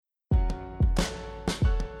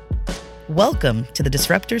Welcome to the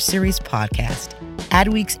Disruptor Series podcast,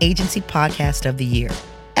 Adweek's agency podcast of the year.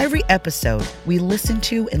 Every episode, we listen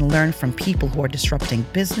to and learn from people who are disrupting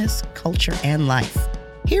business, culture, and life.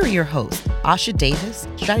 Here are your hosts, Asha Davis,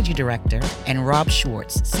 Strategy Director, and Rob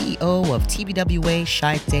Schwartz, CEO of TBWA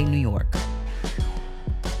Chiat/Day, New York.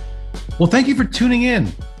 Well, thank you for tuning in.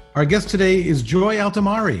 Our guest today is Joy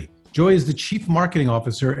Altimari. Joy is the Chief Marketing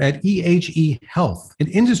Officer at EHE Health, an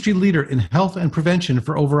industry leader in health and prevention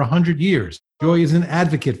for over 100 years. Joy is an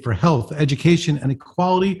advocate for health, education, and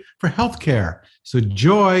equality for healthcare. So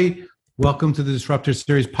Joy, welcome to the Disruptor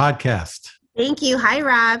Series podcast. Thank you. Hi,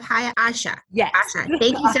 Rob. Hi, Asha. Yes. Asha,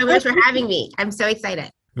 thank you so much for having me. I'm so excited.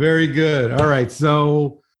 Very good. All right.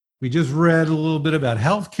 So we just read a little bit about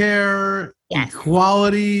healthcare, Yes.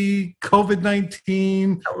 equality,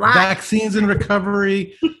 COVID-19, vaccines and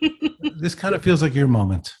recovery. This kind of feels like your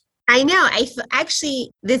moment. I know.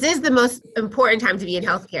 Actually, this is the most important time to be in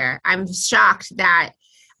healthcare. I'm shocked that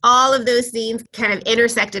all of those things kind of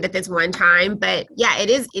intersected at this one time. But yeah,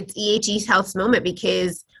 it's EHE Health's moment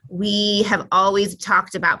because we have always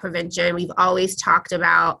talked about prevention. We've always talked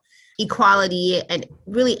about equality and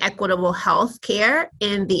really equitable health care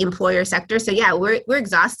in the employer sector. So yeah, we're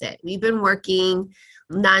exhausted. We've been working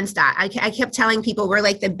nonstop. I kept telling people we're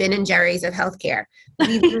like the Ben and Jerry's of healthcare.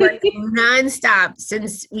 We've been working nonstop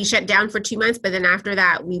since we shut down for 2 months. But then after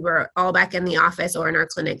that, we were all back in the office or in our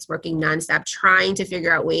clinics working nonstop, trying to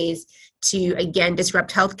figure out ways to, again,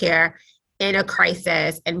 disrupt healthcare in a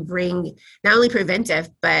crisis and bring not only preventive,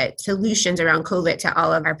 but solutions around COVID to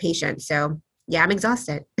all of our patients. So yeah, I'm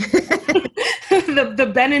exhausted.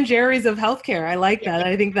 the Ben and Jerry's of healthcare. I like that.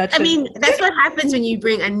 I think that's. That's what happens when you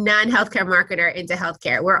bring a non-healthcare marketer into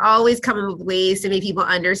healthcare. We're always coming up with ways to make people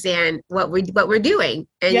understand what we're doing.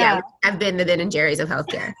 And yeah I've been the Ben and Jerry's of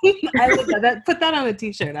healthcare. I like that. Put that on a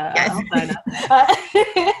t-shirt. Yes. I'll sign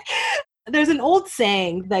up. There's an old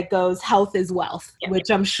saying that goes, health is wealth, which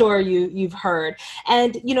I'm sure you've heard.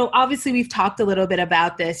 And, obviously we've talked a little bit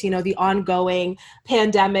about this, the ongoing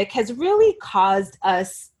pandemic has really caused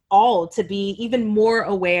us all to be even more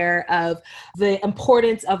aware of the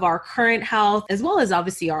importance of our current health, as well as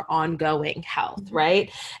obviously our ongoing health,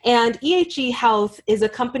 right? And EHE Health is a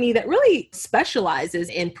company that really specializes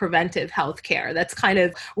in preventive healthcare. That's kind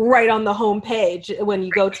of right on the homepage when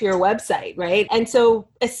you go to your website, right? And so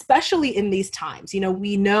especially in these times,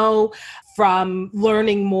 we know from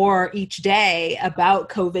learning more each day about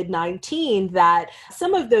COVID-19 that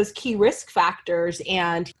some of those key risk factors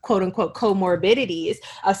and quote unquote comorbidities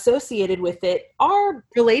associated with it are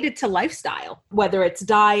related to lifestyle, whether it's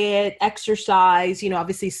diet, exercise,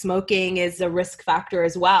 obviously smoking is a risk factor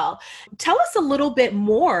as well. Tell us a little bit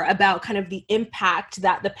more about kind of the impact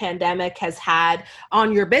that the pandemic has had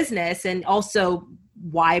on your business and also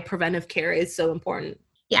why preventive care is so important.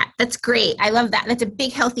 Yeah, that's great. I love that. That's a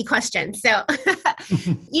big, healthy question. So,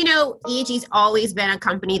 EHE's always been a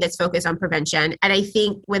company that's focused on prevention. And I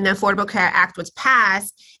think when the Affordable Care Act was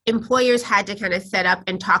passed, employers had to kind of set up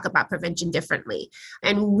and talk about prevention differently.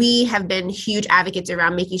 And we have been huge advocates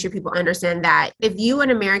around making sure people understand that if you are an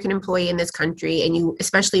American employee in this country and you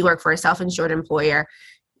especially work for a self-insured employer,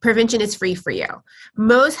 prevention is free for you.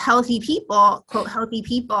 Most healthy people, quote, healthy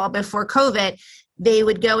people before COVID, they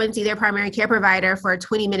would go and see their primary care provider for a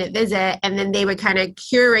 20-minute visit, and then they would kind of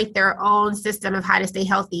curate their own system of how to stay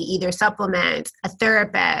healthy, either supplements, a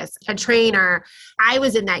therapist, a trainer. I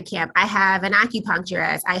was in that camp. I have an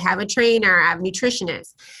acupuncturist. I have a trainer. I have a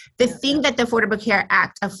nutritionist. The thing that the Affordable Care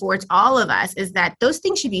Act affords all of us is that those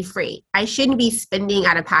things should be free. I shouldn't be spending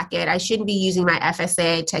out of pocket. I shouldn't be using my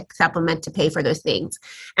FSA to supplement to pay for those things.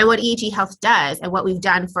 And what EHE Health does, and what we've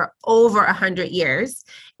done for over 100 years,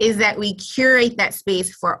 is that we curate that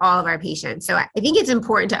space for all of our patients. So I think it's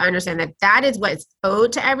important to understand that that is what's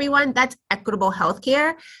owed to everyone. That's equitable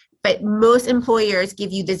healthcare. But most employers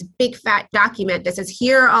give you this big fat document that says,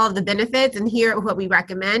 here are all of the benefits and here are what we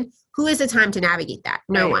recommend. Who has the time to navigate that?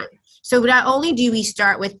 No one. So not only do we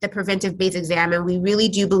start with the preventive base exam, and we really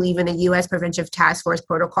do believe in the U.S. Preventive Task Force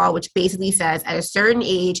protocol, which basically says at a certain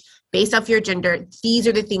age, based off your gender, these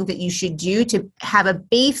are the things that you should do to have a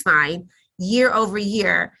baseline year over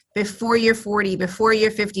year before you're 40, before you're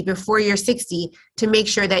 50, before you're 60, to make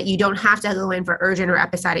sure that you don't have to go in for urgent or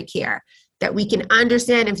episodic care. That we can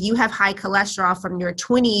understand if you have high cholesterol from your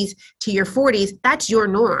 20s to your 40s, that's your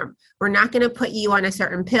norm. We're not going to put you on a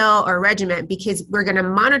certain pill or regimen because we're going to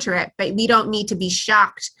monitor it, but we don't need to be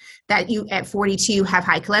shocked that you at 42 have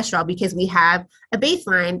high cholesterol because we have a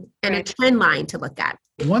baseline and a trend line to look at.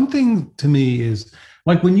 One thing to me is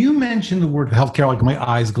Like when you mention the word healthcare, like my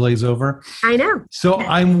eyes glaze over. I know. So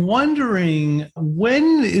I'm wondering,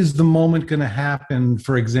 when is the moment going to happen,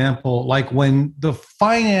 for example, like when the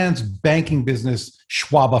finance banking business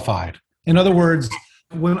Schwabified? In other words,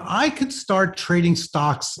 when I could start trading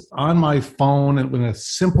stocks on my phone and with a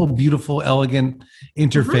simple, beautiful, elegant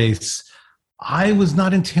interface, I was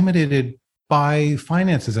not intimidated by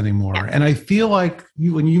finances anymore. Yeah. And I feel like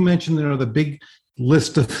when you mentioned the big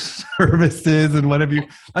list of services and whatever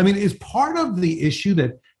I mean, is part of the issue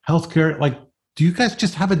that healthcare, like, do you guys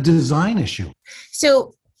just have a design issue?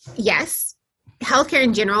 So yes, healthcare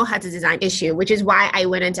in general has a design issue, which is why I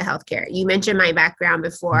went into healthcare. You mentioned my background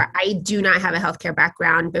before. I do not have a healthcare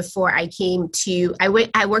background. Before I came to, I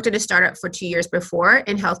worked at a startup for 2 years before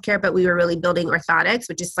in healthcare, but we were really building orthotics,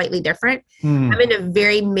 which is slightly different. I'm in a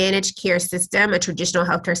very managed care system, a traditional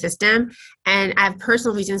healthcare system. And I have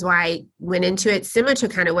personal reasons why I went into it, similar to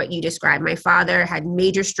kind of what you described. My father had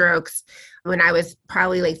major strokes when I was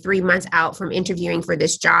probably like 3 months out from interviewing for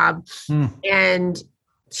this job. And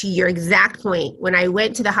to your exact point, when I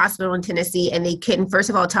went to the hospital in Tennessee and they couldn't, first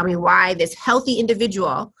of all, tell me why this healthy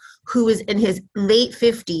individual who was in his late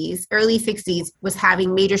 50s, early 60s, was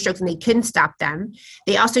having major strokes and they couldn't stop them.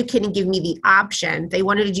 They also couldn't give me the option. They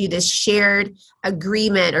wanted to do this shared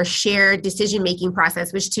agreement or shared decision-making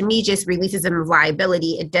process, which to me just releases them of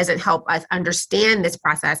liability. It doesn't help us understand this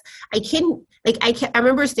process. I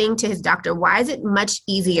remember saying to his doctor, why is it much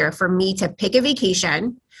easier for me to pick a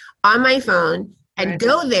vacation on my phone and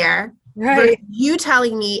go there, versus you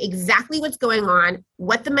telling me exactly what's going on,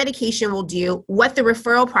 what the medication will do, what the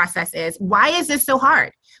referral process is? Why is this so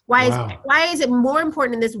hard? Why is it more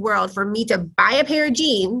important in this world for me to buy a pair of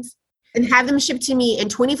jeans and have them shipped to me in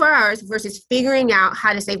 24 hours versus figuring out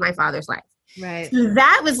how to save my father's life? Right. So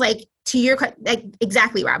that was like, to your, like,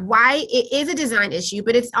 exactly, Rob, why it is a design issue,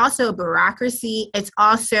 but it's also a bureaucracy. It's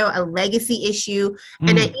also a legacy issue.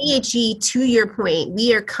 And at EHE, to your point,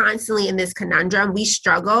 we are constantly in this conundrum. We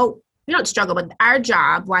struggle. We don't struggle, but our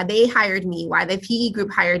job, why they hired me, why the PE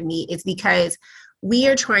group hired me, is because we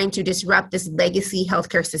are trying to disrupt this legacy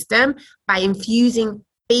healthcare system by infusing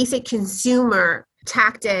basic consumer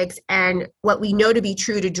tactics and what we know to be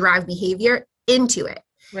true to drive behavior into it.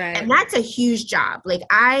 Right. And that's a huge job. Like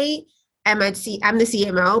I'm the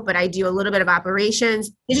CMO, but I do a little bit of operations.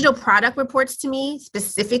 Digital product reports to me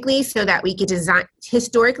specifically so that we could design.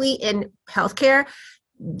 Historically in healthcare,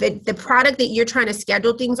 the product that you're trying to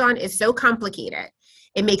schedule things on is so complicated.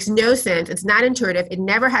 It makes no sense. It's not intuitive. It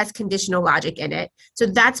never has conditional logic in it. So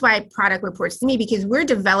that's why product reports to me, because we're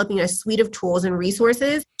developing a suite of tools and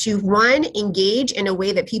resources to, one, engage in a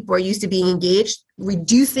way that people are used to being engaged,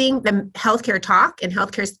 reducing the healthcare talk and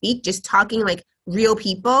healthcare speak, just talking like real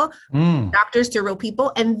people, doctors to real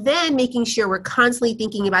people, and then making sure we're constantly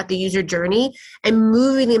thinking about the user journey and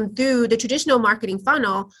moving them through the traditional marketing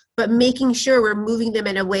funnel, but making sure we're moving them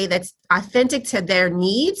in a way that's authentic to their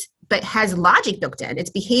needs, but has logic built in. It's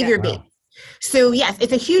behavior-based. Wow. So yes,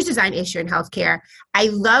 it's a huge design issue in healthcare. I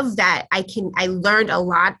love that I learned a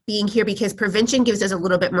lot being here because prevention gives us a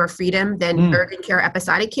little bit more freedom than urgent care,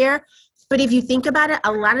 episodic care. But if you think about it,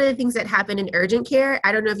 a lot of the things that happen in urgent care,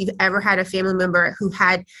 I don't know if you've ever had a family member who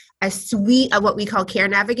had a suite of what we call care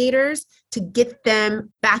navigators to get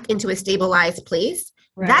them back into a stabilized place.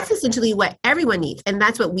 Right. That's essentially what everyone needs. And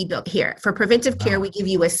that's what we built here. For preventive care, we give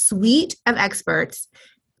you a suite of experts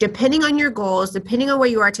depending on your goals, depending on where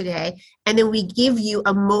you are today. And then we give you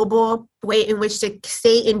a mobile way in which to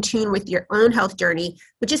stay in tune with your own health journey,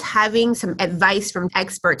 which is having some advice from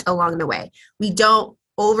experts along the way. We don't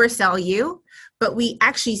oversell you, but we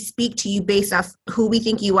actually speak to you based off who we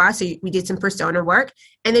think you are. So we did some persona work.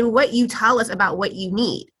 And then what you tell us about what you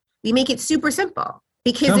need. We make it super simple.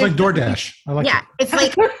 Because sounds like DoorDash. I like it. It's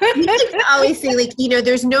like, we always say, like,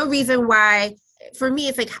 there's no reason why, for me,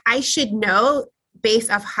 it's like, I should know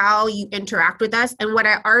based off how you interact with us and what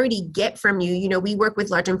I already get from you. We work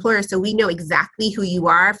with large employers, so we know exactly who you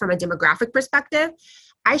are from a demographic perspective.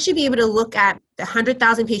 I should be able to look at the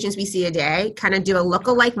 100,000 patients we see a day, kind of do a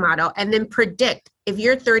look-alike model, and then predict if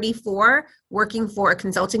you're 34 working for a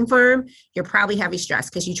consulting firm, you're probably heavy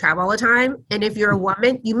stress because you travel all the time. And if you're a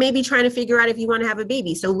woman, you may be trying to figure out if you want to have a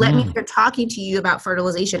baby. So let me start talking to you about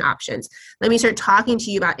fertilization options. Let me start talking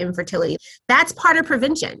to you about infertility. That's part of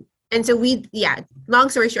prevention. And so long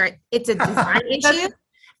story short, it's a design issue.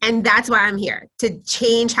 And that's why I'm here, to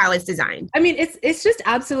change how it's designed. I mean, it's just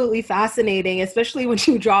absolutely fascinating, especially when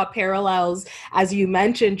you draw parallels, as you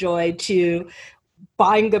mentioned, Joy, to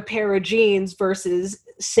buying a pair of jeans versus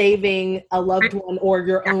saving a loved one or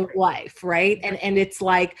your own life, right? And it's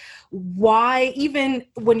like, why, even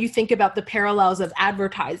when you think about the parallels of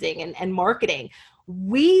advertising and marketing,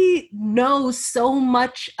 we know so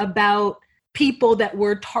much about people that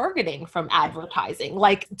we're targeting from advertising.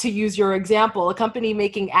 Like, to use your example, a company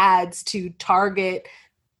making ads to target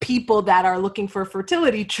people that are looking for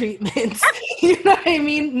fertility treatments, you know what I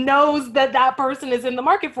mean, knows that that person is in the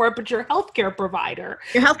market for it, but your healthcare provider.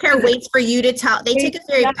 Your healthcare waits for you to tell. They take a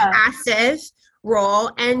very passive role.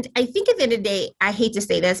 And I think at the end of the day, I hate to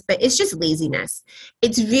say this, but it's just laziness.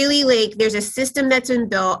 It's really like there's a system that's been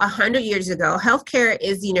built 100 years ago. Healthcare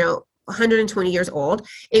is, 120 years old.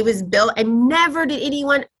 It was built and never did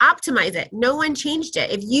anyone optimize it. No one changed it.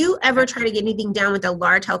 If you ever try to get anything done with a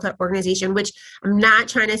large health organization, which I'm not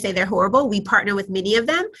trying to say they're horrible, we partner with many of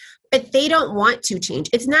them, but they don't want to change.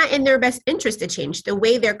 It's not in their best interest to change. The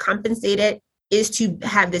way they're compensated is to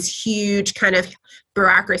have this huge kind of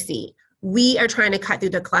bureaucracy. We are trying to cut through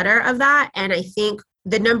the clutter of that. And I think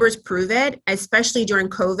the numbers prove it, especially during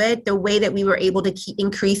COVID, the way that we were able to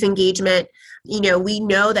increase engagement. We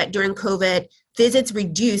know that during COVID, visits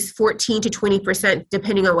reduced 14 to 20%,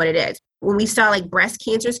 depending on what it is. When we saw like breast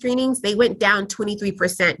cancer screenings, they went down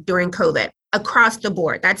 23% during COVID across the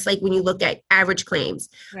board. That's like when you look at average claims.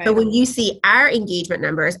 Right. But when you see our engagement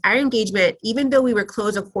numbers, even though we were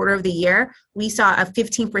closed a quarter of the year, we saw a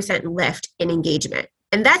 15% lift in engagement.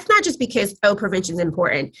 And that's not just because, prevention is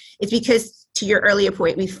important. It's because, to your earlier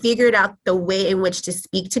point, we figured out the way in which to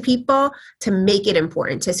speak to people to make it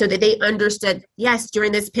important, so that they understood, yes,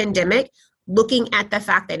 during this pandemic, looking at the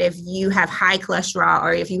fact that if you have high cholesterol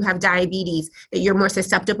or if you have diabetes, that you're more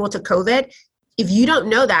susceptible to COVID. If you don't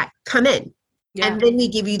know that, come in. Yeah. And then we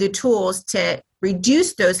give you the tools to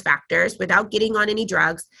reduce those factors without getting on any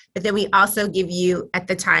drugs. But then we also give you, at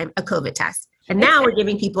the time, a COVID test. And now we're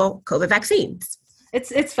giving people COVID vaccines.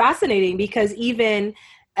 It's fascinating because even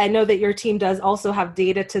I know that your team does also have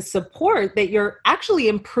data to support that you're actually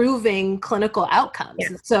improving clinical outcomes.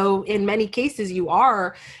 Yeah. So in many cases, you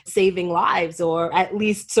are saving lives or at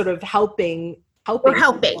least sort of helping. We're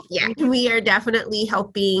helping. Yeah. We are definitely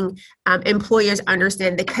helping employers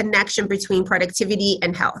understand the connection between productivity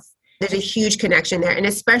and health. There's a huge connection there. And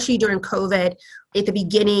especially during COVID, at the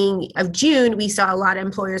beginning of June, we saw a lot of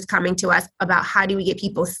employers coming to us about how do we get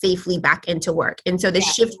people safely back into work. And so the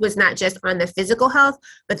shift was not just on the physical health,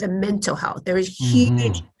 but the mental health. There was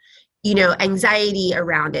huge, anxiety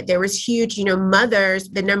around it. There was huge, mothers,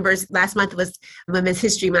 the numbers last month was Women's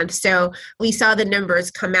History Month. So we saw the numbers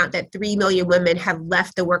come out that 3 million women have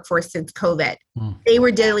left the workforce since COVID. They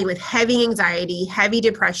were dealing with heavy anxiety, heavy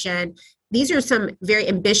depression. These are some very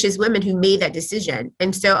ambitious women who made that decision.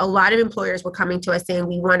 And so a lot of employers were coming to us saying,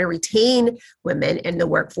 we want to retain women in the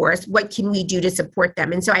workforce. What can we do to support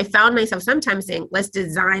them? And so I found myself sometimes saying, let's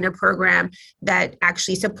design a program that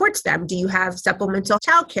actually supports them. Do you have supplemental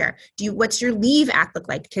childcare? What's your leave act look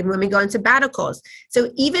like? Can women go on sabbaticals?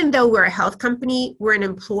 So even though we're a health company, we're an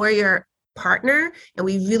employer partner, and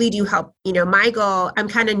we really do help. My goal, I'm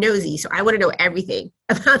kind of nosy, so I want to know everything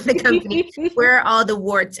about the company. Where are all the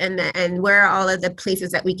warts and where are all of the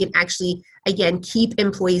places that we can actually, again, keep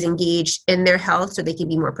employees engaged in their health so they can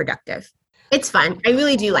be more productive. It's fun. I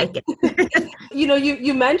really do like it.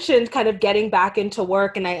 You mentioned kind of getting back into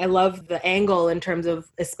work, and I love the angle in terms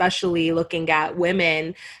of especially looking at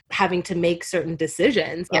women having to make certain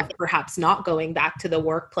decisions of perhaps not going back to the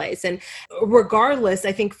workplace. And regardless,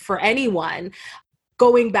 I think for anyone,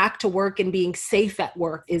 going back to work and being safe at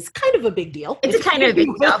work is kind of a big deal. It's kind of a big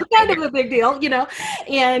deal. It's kind of a big deal,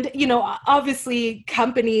 And, obviously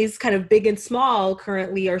companies kind of big and small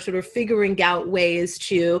currently are sort of figuring out ways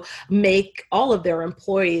to make all of their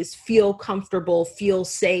employees feel comfortable, feel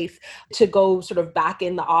safe to go sort of back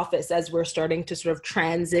in the office as we're starting to sort of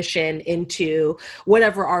transition into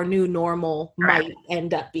whatever our new normal might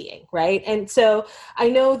end up being, right? And so I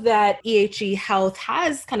know that EHE Health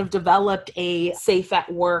has kind of developed a safe at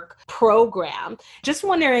work program. Just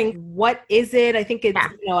wondering, what is it? I think it's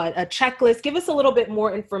a checklist. Give us a little bit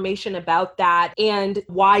more information about that and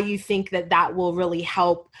why you think that will really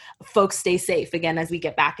help folks stay safe again as we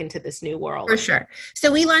get back into this new world. For sure.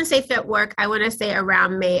 So we launched Safe at Work, I want to say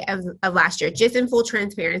around May of last year. Just in full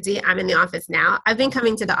transparency, I'm in the office now. I've been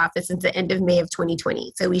coming to the office since the end of May of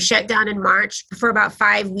 2020. So we shut down in March for about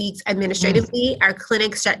 5 weeks administratively. Our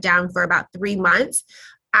clinic shut down for about 3 months.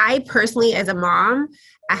 I personally, as a mom,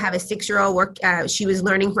 I have a 6-year-old she was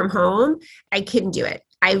learning from home. I couldn't do it.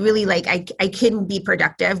 I really I couldn't be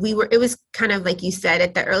productive. It was kind of like you said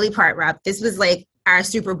at the early part, Rob, this was like our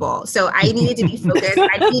Super Bowl. So I needed to be focused.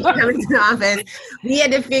 I needed to come into the office. We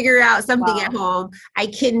had to figure out something at home. I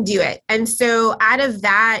couldn't do it. And so out of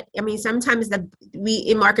that, I mean, sometimes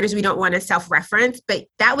in marketers, we don't want to self-reference, but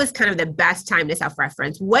that was kind of the best time to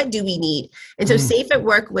self-reference. What do we need? And so Safe at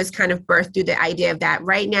Work was kind of birthed through the idea of that.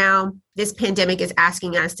 Right now, this pandemic is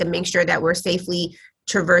asking us to make sure that we're safely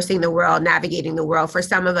traversing the world, navigating the world for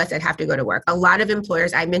some of us that have to go to work. A lot of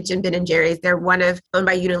employers, I mentioned Ben & Jerry's, they're owned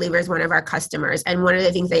by Unilever, is one of our customers. And one of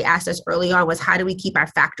the things they asked us early on was, how do we keep our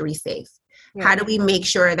factory safe? Yeah. How do we make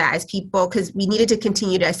sure that as people, because we needed to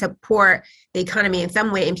continue to support the economy in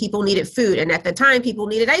some way, and people needed food. And at the time, people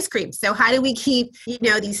needed ice cream. So how do we keep,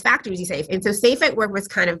 these factories safe? And so Safe at Work was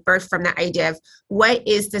kind of birthed from the idea of what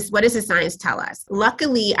does the science tell us?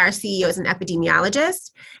 Luckily, our CEO is an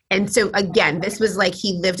epidemiologist. And so again, this was like,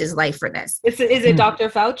 he lived his life for this. Is it Dr.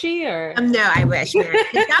 Fauci or? No, I wish, man.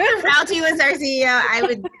 If Dr. Fauci was our CEO,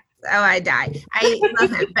 I'd die. I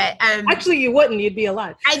love him, but actually, you wouldn't. You'd be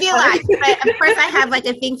alive. I'd be alive, but of course, I have like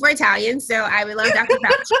a thing for Italians, so I would love Dr.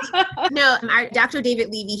 Fauci. No, our Dr. David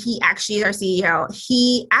Levy, he actually is our CEO.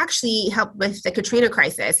 He actually helped with the Katrina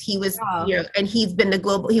crisis. He was, and he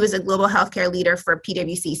was a global healthcare leader for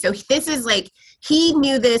PwC. So this is like, he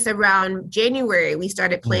knew this around January. We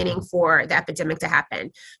started planning for the epidemic to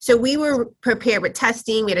happen. So we were prepared with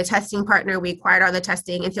testing. We had a testing partner. We acquired all the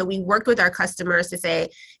testing, and so we worked with our customers to say,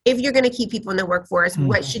 if you're going to keep people in the workforce,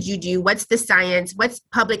 what should you do? What's the science? What's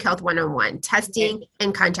public health 101? Testing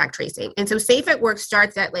and contact tracing. And so Safe at Work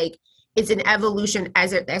starts at it's an evolution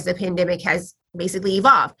as the pandemic has basically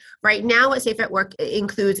evolved. Right now, what Safe at Work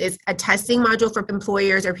includes is a testing module for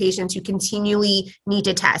employers or patients who continually need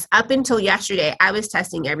to test. Up until yesterday, I was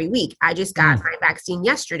testing every week. I just got my vaccine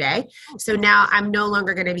yesterday. So now I'm no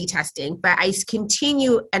longer going to be testing, but I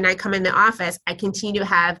continue, and I come in the office, I continue to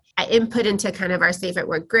have input into kind of our Safe at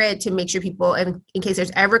Work grid to make sure people, in case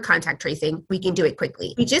there's ever contact tracing, we can do it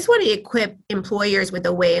quickly. We just want to equip employers with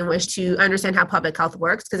a way in which to understand how public health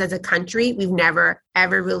works, because as a country, we've never,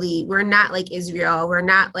 ever really, we're not like Israel. We're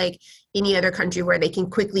not like any other country where they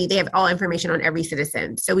have all information on every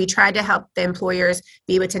citizen. So we try to help the employers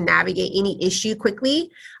be able to navigate any issue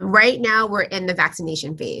quickly. Right now, we're in the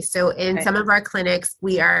vaccination phase. So in some of our clinics,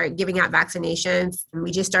 we are giving out vaccinations.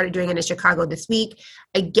 We just started doing it in Chicago this week.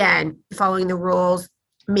 Again, following the rules,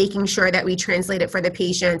 making sure that we translate it for the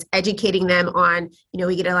patients, educating them on,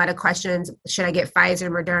 we get a lot of questions. Should I get Pfizer,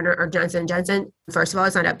 Moderna, or Johnson & Johnson? First of all,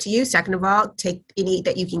 it's not up to you. Second of all, take any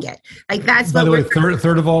that you can get. That's by the way,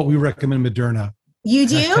 third of all, we recommend Moderna. You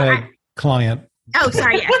do? Client. Oh,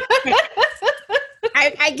 sorry. Yeah.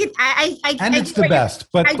 I get it's the best.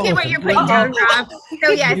 But I get what you're putting down, Rob. So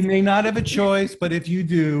yes, you may not have a choice, but if you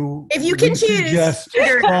do, if you can choose,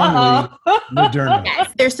 strongly Moderna.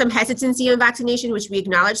 Yes. There's some hesitancy on vaccination, which we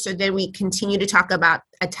acknowledge. So then we continue to talk about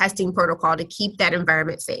a testing protocol to keep that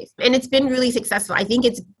environment safe. And it's been really successful. I think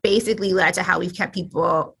it's basically led to how we've kept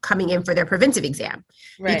people coming in for their preventive exam.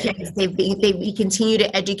 Right. Because we continue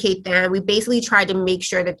to educate them. We basically tried to make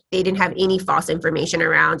sure that they didn't have any false information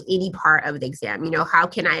around any part of the exam. How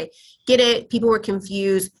can I get it? People were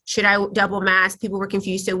confused. Should I double mask? People were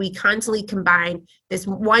confused. So we constantly combine this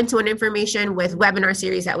one-to-one information with webinar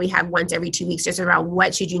series that we have once every 2 weeks, just around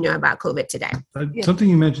what should you know about COVID today. Something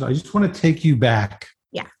you mentioned, I just want to take you back.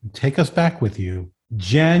 Yeah. Take us back with you.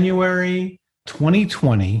 January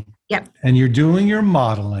 2020. Yep. And you're doing your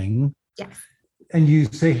modeling. Yes. And you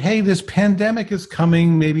say, hey, this pandemic is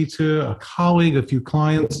coming maybe to a colleague, a few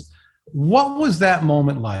clients. What was that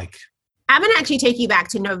moment like? I'm going to actually take you back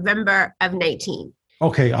to November of 19.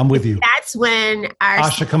 Okay, I'm with you. That's when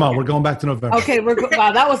Asha, come on, we're going back to November. Okay,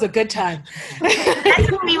 wow, that was a good time. That's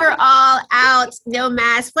when we were all out, no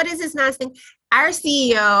mask. What is this nonsense? Our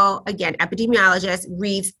CEO, again, epidemiologist,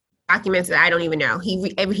 reads documents that I don't even know.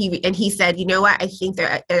 He said, you know what? I think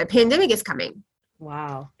the pandemic is coming.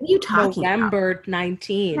 Wow. What are you talking November about?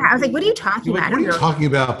 19. Yeah, I was like, what are you talking about? What are you talking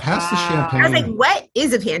about? Pass the champagne. I was like, what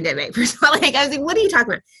is a pandemic? First of all, I was like, what are you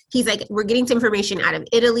talking about? He's like, we're getting some information out of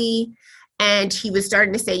Italy. And he was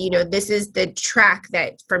starting to say, this is the track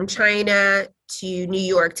that from China to New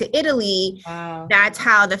York to Italy. Wow. That's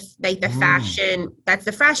how the fashion, that's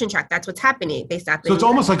the fashion track. That's what's happening. So it's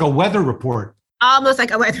almost like a weather report. Almost like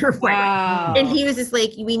a weather report. Wow. And he was just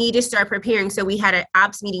like, we need to start preparing. So we had an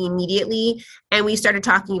ops meeting immediately, and we started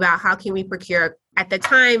talking about how can we procure. At the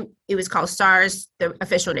time, it was called SARS, the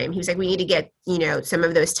official name. He was like, we need to get, some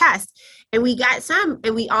of those tests. And we got some,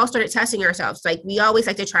 and we all started testing ourselves. Like, we always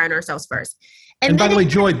like to try on ourselves first. And by the way,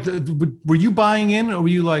 Joy, were you buying in, or were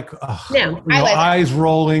you like, no, eyes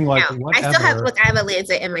rolling, like, no, whatever? I still have, I have a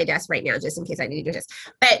Lancet in my desk right now, just in case I need to do this.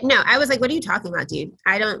 But no, I was like, what are you talking about, dude?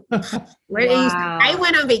 I don't, I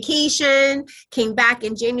went on vacation, came back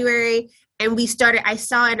in January, and I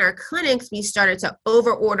saw in our clinics, we started to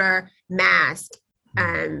over-order masks,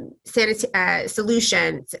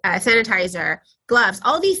 solutions, sanitizer, gloves,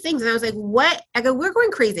 all these things. And I was like, what? I go, we're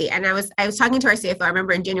going crazy. And I was talking to our CFO. I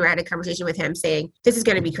remember in January, I had a conversation with him saying, this is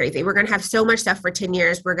going to be crazy. We're going to have so much stuff for 10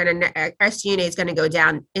 years. Our SG&A is going to go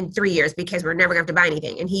down in 3 years because we're never going to have to buy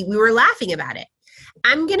anything. And we were laughing about it.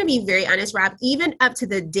 I'm going to be very honest, Rob, even up to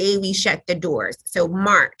the day we shut the doors. So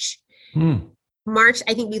March,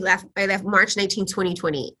 I think I left March 19,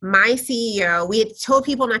 2020. My CEO, we had told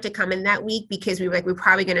people not to come in that week because we were like, we're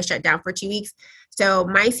probably going to shut down for 2 weeks. So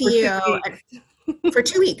my CEO for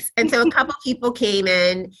 2 weeks. And so a couple people came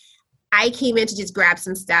in. I came in to just grab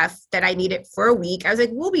some stuff that I needed for a week. I was like,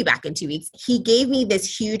 we'll be back in 2 weeks. He gave me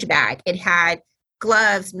this huge bag. It had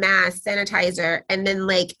gloves, masks, sanitizer, and then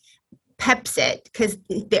like Pepcid.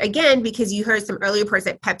 Because you heard some earlier reports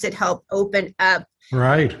that Pepcid helped open up.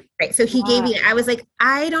 Right. So he gave me, I was like,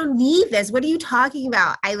 I don't need this. What are you talking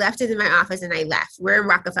about? I left it in my office and I left. We're in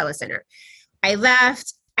Rockefeller Center. I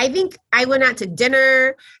left. I think I went out to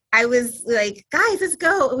dinner. I was like, guys, let's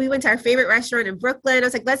go. We went to our favorite restaurant in Brooklyn. I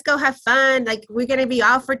was like, let's go have fun. Like, we're going to be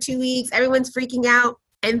off for 2 weeks. Everyone's freaking out.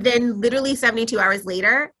 And then literally 72 hours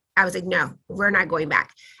later, I was like, no, we're not going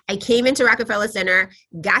back. I came into Rockefeller Center,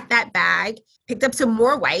 got that bag, picked up some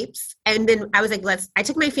more wipes. And then I was like, I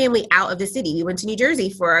took my family out of the city. We went to New Jersey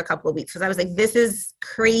for a couple of weeks because I was like, this is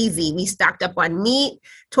crazy. We stocked up on meat,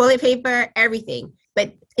 toilet paper, everything.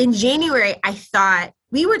 But in January, I thought,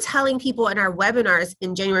 we were telling people in our webinars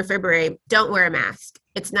in January, February, don't wear a mask.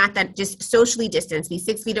 It's not that, just socially distance, be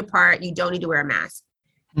 6 feet apart. You don't need to wear a mask.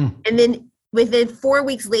 And then within 4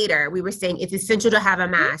 weeks later, we were saying it's essential to have a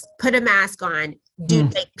mask, put a mask on,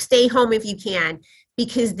 stay home if you can,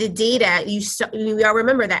 because the data, we all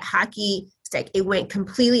remember that hockey stick, it went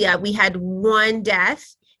completely up. We had 1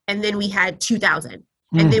 death and then we had 2,000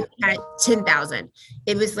 and then we had 10,000.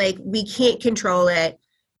 It was like, we can't control it.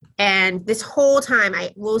 And this whole time,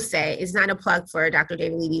 I will say, it's not a plug for Dr.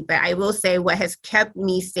 David Levy, but I will say what has kept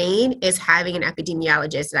me sane is having an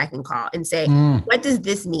epidemiologist that I can call and say, what does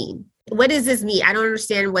this mean? What does this mean? I don't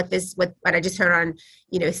understand what I just heard on,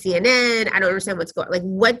 CNN. I don't understand what's going on. Like,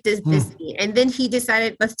 what does this mean? And then he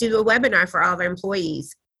decided, let's do a webinar for all of our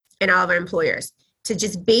employees and all of our employers to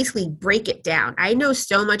just basically break it down. I know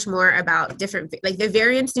so much more about different, like the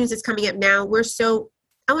variance news that's coming up now. I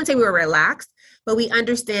wouldn't say we were relaxed, but we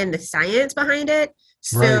understand the science behind it.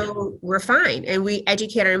 So we're fine. And we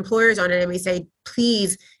educate our employers on it. And we say,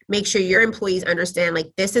 please make sure your employees understand,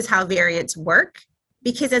 like, this is how variants work.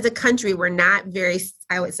 Because as a country, we're not very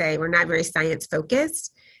science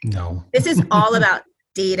focused. No. This is all about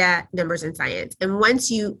data, numbers, and science. And once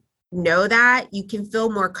you know that, you can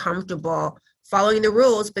feel more comfortable following the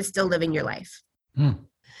rules, but still living your life.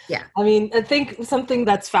 Yeah. I mean, I think something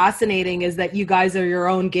that's fascinating is that you guys are your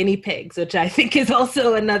own guinea pigs, which I think is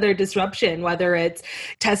also another disruption, whether it's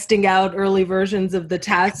testing out early versions of the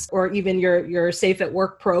test or even your Safe at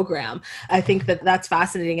Work program. I think that's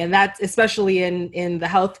fascinating. And that's especially in the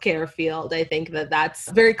healthcare field. I think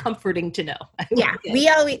that's very comforting to know. Yeah.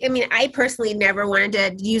 I personally never wanted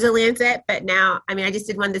to use a Lancet, but now, I just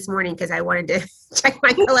did one this morning because I wanted to check my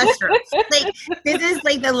cholesterol. Like, this is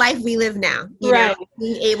like the life we live now,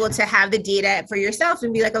 being able to have the data for yourself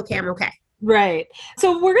and be like, okay, I'm okay. Right.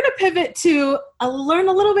 So we're going to pivot to learn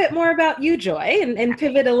a little bit more about you, Joy, and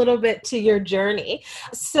pivot a little bit to your journey.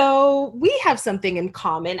 So we have something in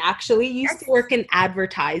common, actually. You used to work in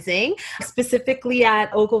advertising, specifically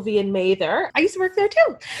at Ogilvy and Mather. I used to work there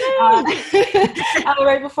too.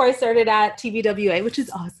 Right before I started at TBWA, which is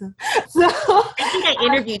awesome. So I think I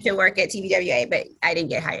interviewed to work at TBWA, but I didn't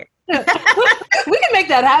get hired. We can make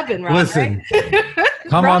that happen, Rob. Listen, right?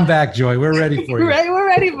 Come on back, Joy. We're ready for you. Right, we're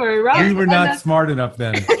ready for you, Rob. We were not smart enough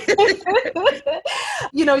then.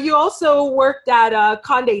 You also worked at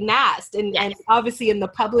Condé Nast and obviously in the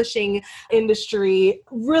publishing industry,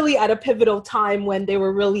 really at a pivotal time when they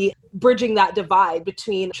were really bridging that divide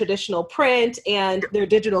between traditional print and their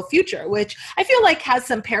digital future, which I feel like has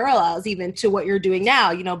some parallels even to what you're doing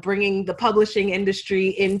now, bringing the publishing industry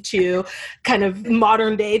into kind of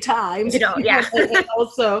modern day times. And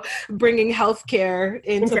also bringing healthcare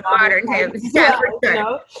into modern times.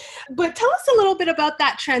 But tell us a little bit about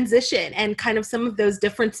that transition and kind of some of those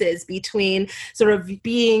differences between sort of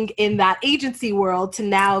being in that agency world to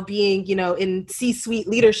now being, in C-suite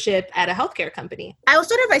leadership at a healthcare company? I will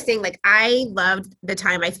start off by saying, like, I loved the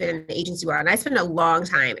time I spent in the agency world, and I spent a long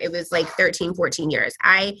time. It was like 13, 14 years.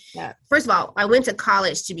 First of all, I went to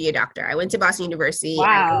college to be a doctor. I went to Boston University. Wow.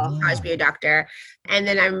 I went to college to be a doctor. And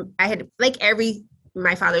then I had like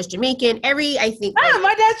my father's Jamaican. My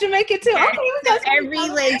dad's Jamaican too. Yeah, Okay, so every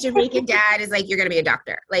like Jamaican dad is like, you're going to be a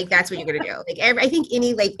doctor. Like, that's what you're going to do. Like, I think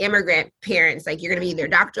any like immigrant parents, like, you're going to be either a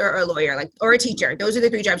doctor or a lawyer, like, or a teacher. Those are the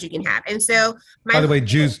 3 jobs you can have. And so, by the way,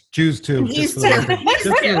 Jews too. Just for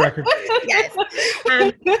the record. Yes.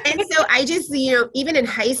 And so I just, even in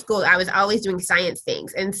high school, I was always doing science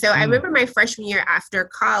things. And so I remember my freshman year after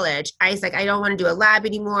college, I was like, I don't want to do a lab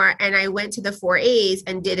anymore. And I went to the 4As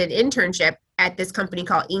and did an internship at this company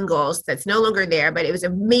called Ingalls that's no longer there, but it was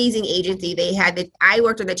an amazing agency. I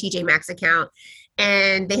worked on the TJ Maxx account,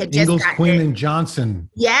 and they had just Ingalls, Queen and Johnson.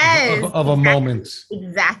 Yes. Of a moment.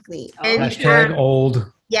 Exactly. Oh. And, Hashtag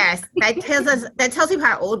old. Yes. That tells people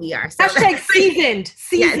how old we are. So, Hashtag seasoned.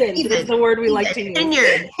 Yeah, Seasoned is the word we like to use.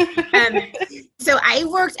 Tenured. So I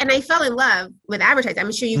worked and I fell in love with advertising.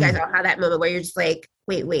 I'm sure you guys all have that moment where you're just like,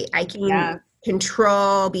 wait, I can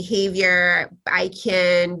control behavior. I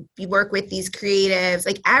can work with these creatives.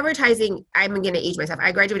 Like, advertising, I'm going to age myself.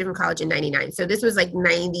 I graduated from college in 99. So this was like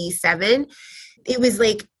 97. It was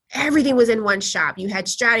like everything was in one shop. You had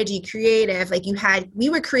strategy, creative, we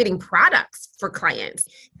were creating products for clients.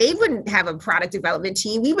 They wouldn't have a product development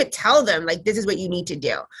team. We would tell them, like, this is what you need to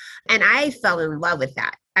do. And I fell in love with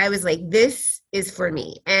that. I was like, this is for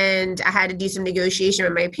me. And I had to do some negotiation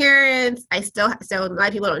with my parents. So a lot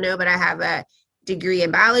of people don't know, but I have a degree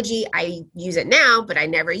in biology. I use it now, but I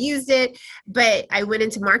never used it. But I went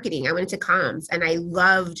into marketing. I went into comms, and I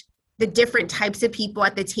loved the different types of people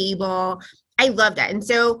at the table. I love that. And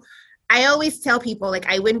so I always tell people, like,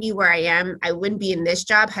 I wouldn't be where I am. I wouldn't be in this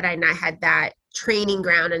job had I not had that training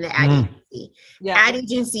ground in the ad agency. Yeah. Ad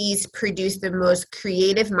agencies produce the most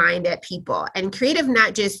creative minded people, and creative,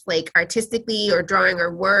 not just like artistically or drawing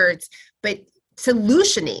or words, but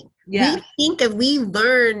solutioning. Yeah. We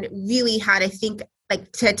learn really how to think, like,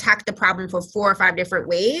 to attack the problem for 4 or 5 different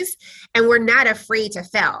ways. And we're not afraid to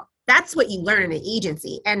fail. That's what you learn in an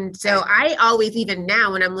agency. And so I always, even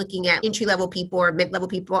now when I'm looking at entry-level people or mid-level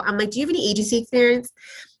people, I'm like, do you have any agency experience?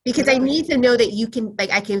 Because I need to know that you can,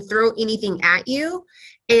 like, I can throw anything at you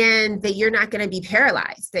and that you're not going to be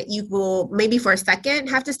paralyzed, that you will maybe for a second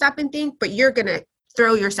have to stop and think, but you're going to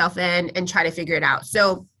throw yourself in and try to figure it out.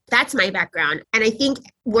 So that's my background. And I think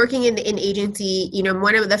working in agency,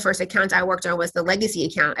 one of the first accounts I worked on was the legacy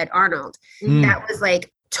account at Arnold. That was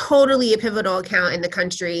like totally a pivotal account in the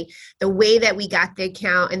country. The way that we got the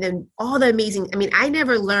account, and then all the amazing,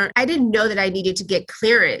 I didn't know that I needed to get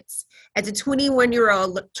clearance as a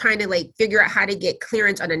 21-year-old trying to like figure out how to get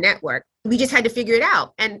clearance on a network. We just had to figure it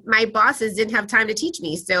out. And my bosses didn't have time to teach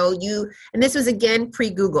me. And this was again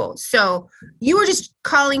pre-Google. So you were just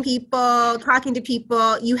calling people, talking to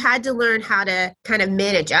people. You had to learn how to kind of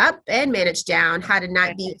manage up and manage down, how to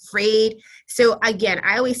not be afraid. So again,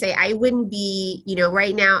 I always say I wouldn't be,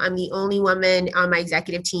 right now I'm the only woman on my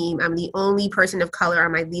executive team. I'm the only person of color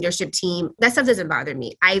on my leadership team. That stuff doesn't bother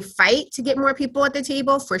me. I fight to get more people at the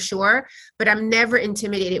table for sure, but I'm never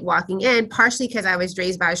intimidated walking in, partially because I was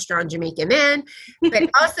raised by a strong Jamaican man, but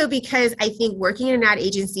also because I think working in an ad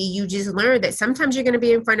agency, you just learn that sometimes you're going to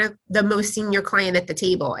be in front of the most senior client at the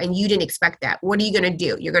table and you didn't expect that. What are you going to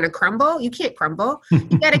do? You're going to crumble? You can't crumble.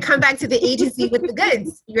 You got to come back to the agency with the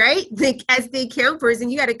goods, right? Like, as the account person,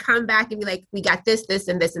 you got to come back and be like, we got this, this,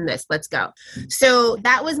 and this, and this. Let's go. So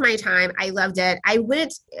that was my time. I loved it. I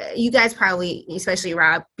went, you guys probably, especially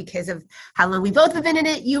Rob, because of how long we both have been in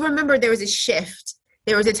it, you remember there was a shift.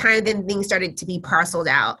 There was a time then things started to be parceled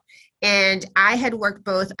out. And I had worked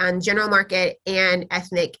both on general market and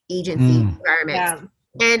ethnic agency environments. Yeah.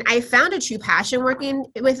 And I found a true passion working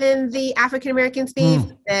within the African-American space,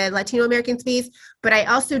 the Latino-American space, but I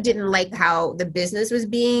also didn't like how the business was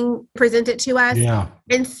being presented to us. Yeah.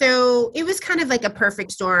 And so it was kind of like a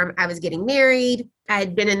perfect storm. I was getting married. I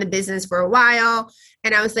had been in the business for a while.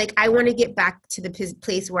 And I was like, I want to get back to the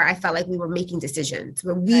place where I felt like we were making decisions,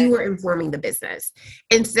 where we were informing the business.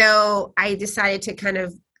 And so I decided to kind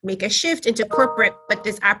of make a shift into corporate, but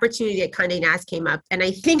this opportunity at Condé Nast came up. And I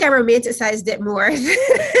think I romanticized it more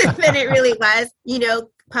than it really was.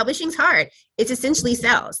 Publishing's hard. It's essentially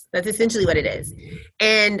sales. That's essentially what it is.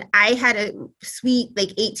 And I had a sweet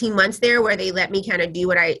 18 months there where they let me kind of do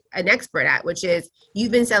what I'm an expert at, which is,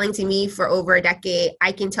 you've been selling to me for over a decade.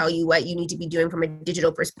 I can tell you what you need to be doing from a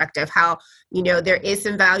digital perspective, how, there is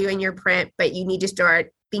some value in your print, but you need to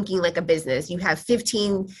start thinking like a business. You have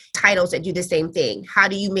 15 titles that do the same thing. How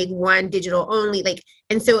do you make one digital only?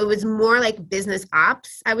 And so it was more like business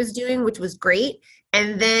ops I was doing, which was great.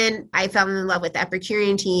 And then I fell in love with the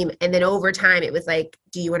Epicurean team. And then over time, it was like,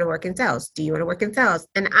 do you want to work in sales? Do you want to work in sales?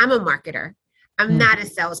 And I'm a marketer. I'm not a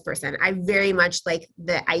salesperson. I very much like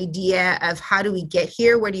the idea of how do we get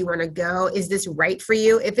here? Where do you want to go? Is this right for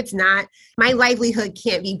you? If it's not, my livelihood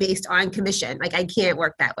can't be based on commission. Like I can't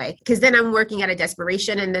work that way because then I'm working out of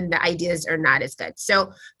desperation and then the ideas are not as good.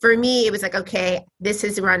 So for me, it was like, okay, this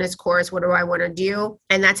has run its course. What do I want to do?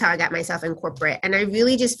 And that's how I got myself in corporate. And I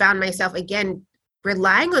really just found myself, again,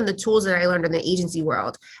 relying on the tools that I learned in the agency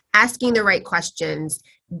world, asking the right questions,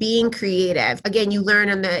 being creative. Again, you learn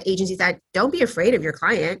on the agency side, don't be afraid of your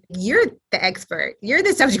client. You're the expert. You're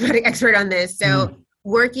the subject matter expert on this. So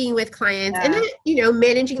working with clients and then,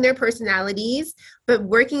 managing their personalities, but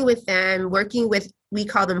working with them, we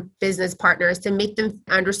call them business partners to make them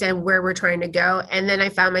understand where we're trying to go. And then I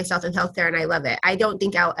found myself in healthcare and I love it. I don't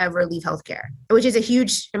think I'll ever leave healthcare, which is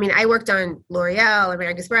I worked on L'Oreal,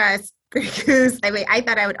 American Express, Grey Goose. I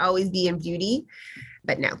thought I would always be in beauty,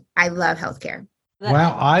 but no, I love healthcare.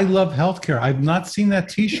 Wow, I love healthcare. I've not seen that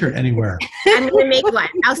T-shirt anywhere. I'm going to make one.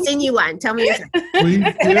 I'll send you one. Tell me your size. Please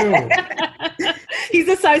do. He's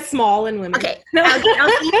a size small in women. Okay, I'll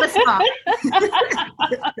send you a small.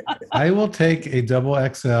 I will take a double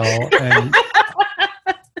XL and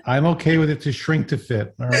I'm okay with it to shrink to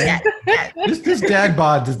fit. All right. Yeah. This dad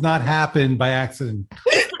bod does not happen by accident.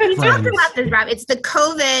 We talked about this, Rob. It's the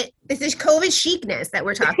COVID. This is COVID chicness that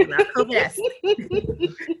we're talking about.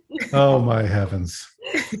 COVID. Oh my heavens.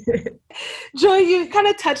 Joy, you kind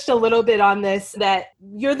of touched a little bit on this, that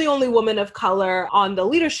you're the only woman of color on the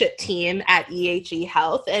leadership team at EHE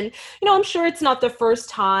Health. And, I'm sure it's not the first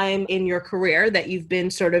time in your career that you've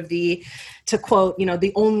been sort of the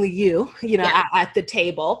only you, at the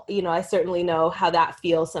table. I certainly know how that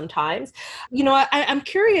feels sometimes. I'm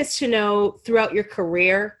curious to know throughout your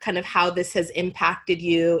career, kind of how this has impacted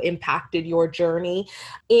you, impacted your journey.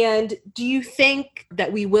 And do you think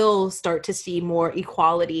that we will start to see more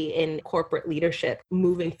equality in corporate leadership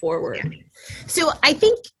moving forward? Yeah. So I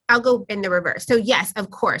think I'll go in the reverse. So yes, of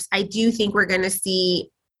course, I do think we're going to see,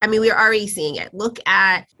 we're already seeing it. Look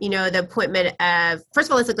at, the appointment of, first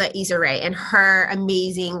of all, let's look at Issa Rae and her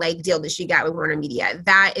amazing deal that she got with Warner Media.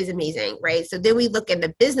 That is amazing, right? So then we look in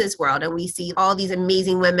the business world and we see all these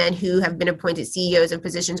amazing women who have been appointed CEOs of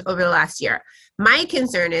positions over the last year. My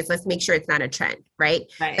concern is let's make sure it's not a trend, right?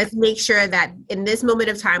 Let's make sure that in this moment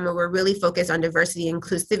of time where we're really focused on diversity and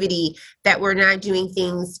inclusivity, that we're not doing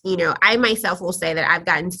things, I myself will say that I've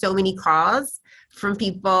gotten so many calls from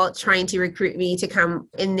people trying to recruit me to come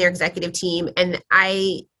in their executive team. And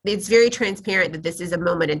it's very transparent that this is a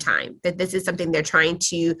moment in time, that this is something they're trying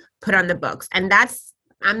to put on the books. And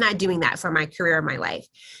I'm not doing that for my career or my life.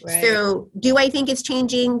 Right. So do I think it's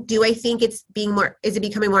changing? Do I think is it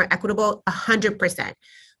becoming more equitable? 100%.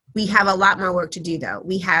 We have a lot more work to do though.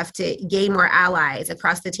 We have to gain more allies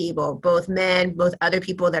across the table, both men, both other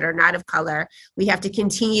people that are not of color. We have to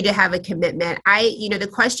continue to have a commitment. The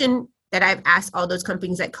question that I've asked all those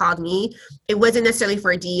companies that called me, it wasn't necessarily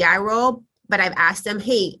for a DEI role, but I've asked them,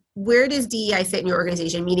 hey, where does DEI sit in your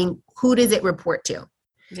organization? Meaning, who does it report to?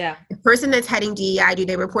 Yeah. The person that's heading DEI, do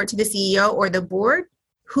they report to the CEO or the board?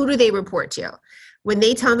 Who do they report to? When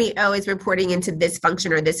they tell me, it's reporting into this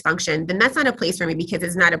function or this function, then that's not a place for me because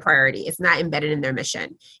it's not a priority. It's not embedded in their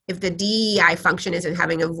mission. If the DEI function isn't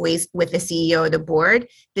having a voice with the CEO or the board,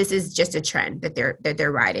 this is just a trend that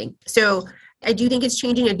they're riding. So I do think it's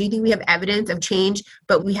changing. I do think we have evidence of change,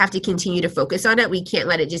 but we have to continue to focus on it. We can't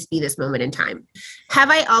let it just be this moment in time.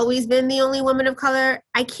 Have I always been the only woman of color?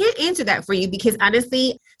 I can't answer that for you because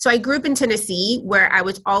honestly, so I grew up in Tennessee where I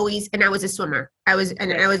was always, and I was a swimmer. I was a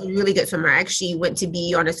really good swimmer. I actually went to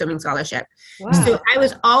BU on a swimming scholarship. Wow. So I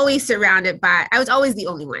was always I was always the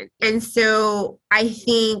only one. And so I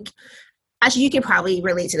think, actually, you can probably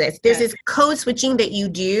relate to this. There's this code switching that you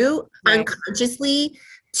do unconsciously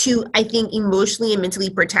to, I think, emotionally and mentally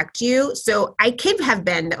protect you. So I could have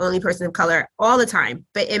been the only person of color all the time.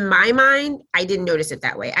 But in my mind, I didn't notice it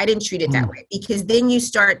that way. I didn't treat it that way because then you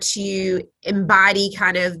start to embody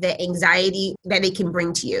kind of the anxiety that it can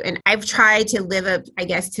bring to you. And I've tried to live up, I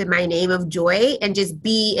guess, to my name of joy and just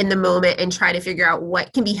be in the moment and try to figure out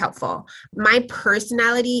what can be helpful. My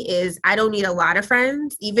personality is I don't need a lot of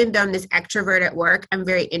friends. Even though I'm this extrovert at work, I'm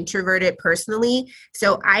very introverted personally.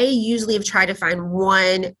 So I usually have tried to find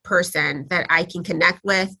one person that I can connect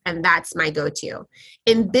with, and that's my go-to.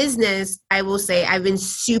 In business, I will say I've been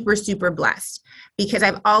super, super blessed because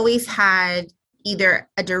I've always had either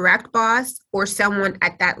a direct boss or someone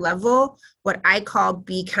at that level, what I call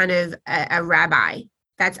be kind of a rabbi.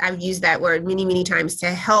 I've used that word many, many times to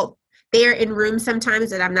help. They're in rooms sometimes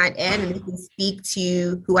that I'm not in, and they can speak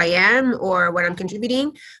to who I am or what I'm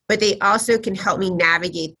contributing, but they also can help me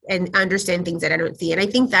navigate and understand things that I don't see. And I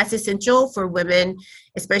think that's essential for women,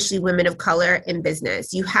 especially women of color in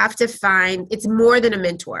business. You have to find, it's more than a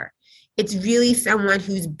mentor. It's really someone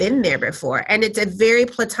who's been there before. And it's a very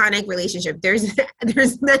platonic relationship.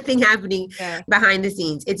 There's nothing happening behind the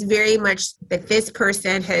scenes. It's very much that this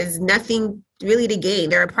person has nothing really to gain.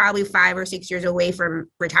 They're probably 5 or 6 years away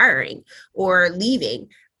from retiring or leaving,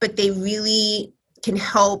 but they really can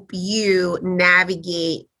help you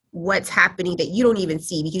navigate what's happening that you don't even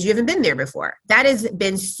see because you haven't been there before. That has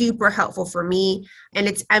been super helpful for me. And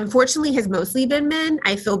it's unfortunately has mostly been men.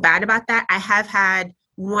 I feel bad about that. I have had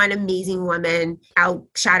one amazing woman, I'll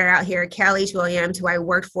shout her out here, Kelly H. Williams, who I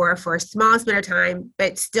worked for a small amount of time,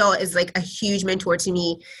 but still is like a huge mentor to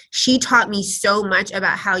me. She taught me so much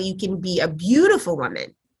about how you can be a beautiful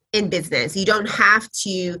woman in business. You don't have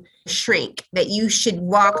to shrink, that you should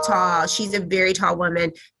walk tall. She's a very tall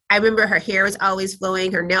woman. I remember her hair was always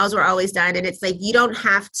flowing, her nails were always done. And it's like, you don't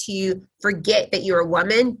have to forget that you're a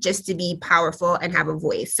woman just to be powerful and have a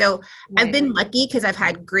voice. So I've been lucky because I've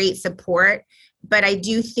had great support. But I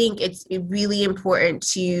do think it's really important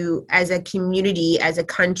to, as a community, as a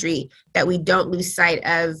country, that we don't lose sight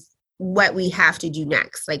of what we have to do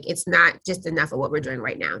next. Like, it's not just enough of what we're doing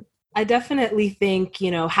right now. I definitely think,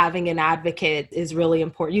 having an advocate is really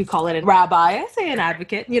important. You call it a rabbi, I say an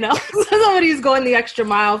advocate, somebody who's going the extra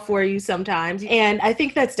mile for you sometimes. And I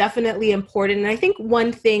think that's definitely important. And I think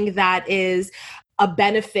one thing that is a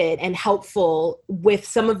benefit and helpful with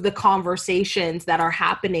some of the conversations that are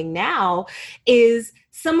happening now is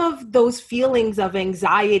some of those feelings of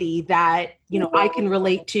anxiety that, I can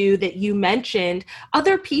relate to, that you mentioned.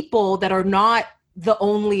 Other people that are not the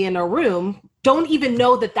only in a room don't even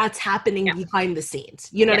know that that's happening behind the scenes.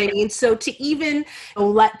 You know what I mean? So to even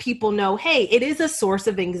let people know, hey, it is a source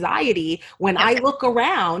of anxiety when I look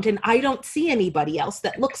around and I don't see anybody else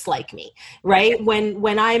that looks like me, right?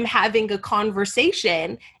 When I'm having a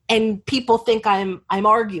conversation and people think I'm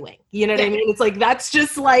arguing, you know what I mean? It's like, that's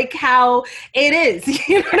just like how it is.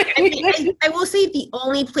 You know what I mean? I will say the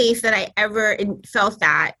only place that I ever felt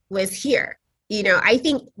that was here. I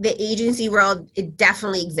think the agency world, it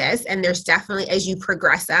definitely exists. And there's definitely, as you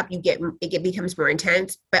progress up, it becomes more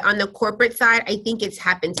intense. But on the corporate side, I think it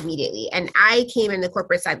happens immediately. And I came in the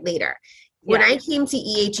corporate side later. When I came to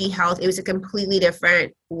EHE Health, it was a completely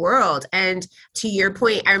different world. And to your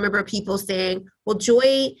point, I remember people saying, well,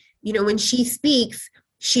 Joy, when she speaks,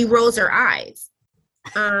 she rolls her eyes.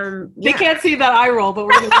 They can't see that eye roll, but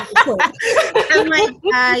we're going to I'm like,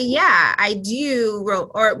 yeah, I do roll.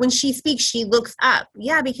 Or when she speaks, she looks up.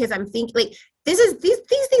 Yeah, because I'm thinking like these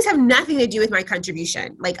things have nothing to do with my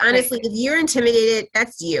contribution. Like, honestly, if you're intimidated,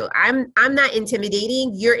 that's you. I'm not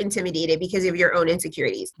intimidating. You're intimidated because of your own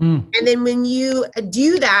insecurities. And then when you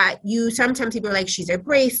do that, sometimes people are like, she's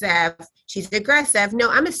abrasive, she's aggressive. No,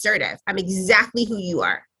 I'm assertive. I'm exactly who you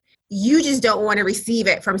are. You just don't want to receive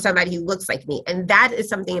it from somebody who looks like me. And that is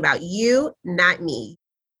something about you, not me.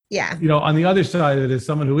 Yeah. On the other side of it is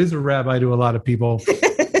someone who is a rabbi to a lot of people.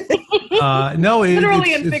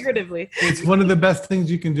 Literally and figuratively. It's one of the best things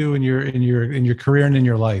you can do in your career and in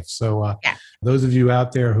your life. So those of you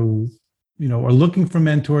out there who, are looking for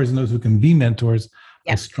mentors and those who can be mentors,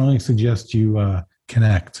 I strongly suggest you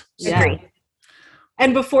connect. Agree.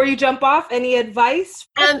 And before you jump off, any advice?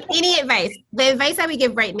 Any advice? The advice that we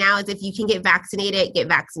give right now is if you can get vaccinated, get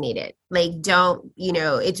vaccinated. Like,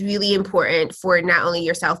 it's really important for not only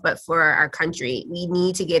yourself, but for our country. We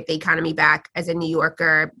need to get the economy back. As a New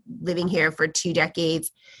Yorker living here for 2 decades,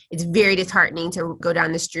 it's very disheartening to go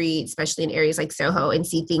down the street, especially in areas like Soho, and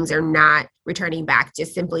see things are not returning back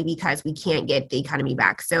just simply because we can't get the economy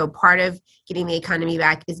back. So part of getting the economy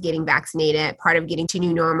back is getting vaccinated. Part of getting to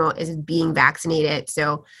new normal is being vaccinated.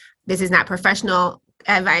 So this is not professional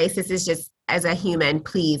advice. This is just, as a human,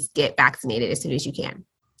 please get vaccinated as soon as you can.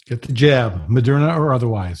 Get the jab, Moderna or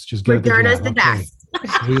otherwise. Just get Moderna's the best.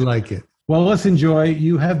 We like it. Well, listen, Joy,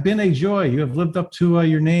 you have been a joy. You have lived up to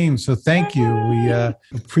your name. So thank you. We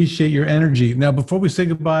appreciate your energy. Now, before we say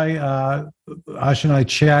goodbye, Asha and I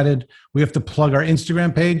chatted. We have to plug our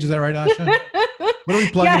Instagram page. Is that right, Asha? What are we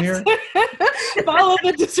plugging here? Follow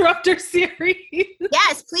the Disruptor Series.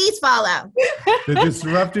 Yes, please follow. The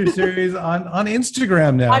Disruptor Series on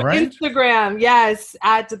Instagram now, right? On Instagram, yes.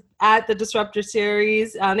 At the Disruptor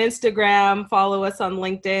Series on Instagram. Follow us on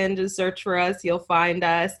LinkedIn. Just search for us. You'll find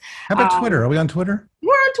us. How about Twitter? Are we on Twitter?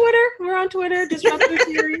 We're on We're on Twitter, Disruptor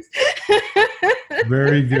Series.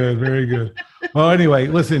 Very good. Very good. Well, anyway,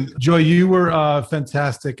 listen, Joy, you were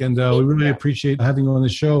fantastic, and we really appreciate having you on the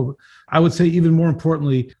show. I would say even more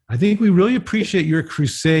importantly, I think we really appreciate your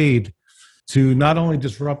crusade to not only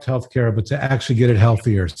disrupt healthcare, but to actually get it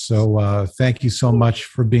healthier. So thank you so much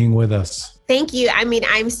for being with us. Thank you. I mean,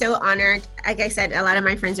 I'm so honored. Like I said, a lot of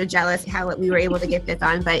my friends are jealous how we were able to get this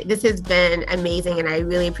on, but this has been amazing. And I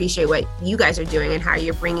really appreciate what you guys are doing and how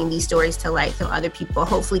you're bringing these stories to light so other people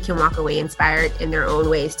hopefully can walk away inspired in their own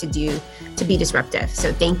ways to be disruptive.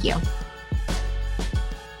 So thank you.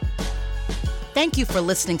 Thank you for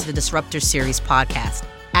listening to the Disruptor Series podcast,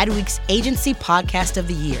 Adweek's Agency Podcast of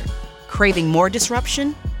the Year. Craving more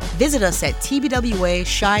disruption? Visit us at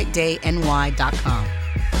tbwashydayny.com.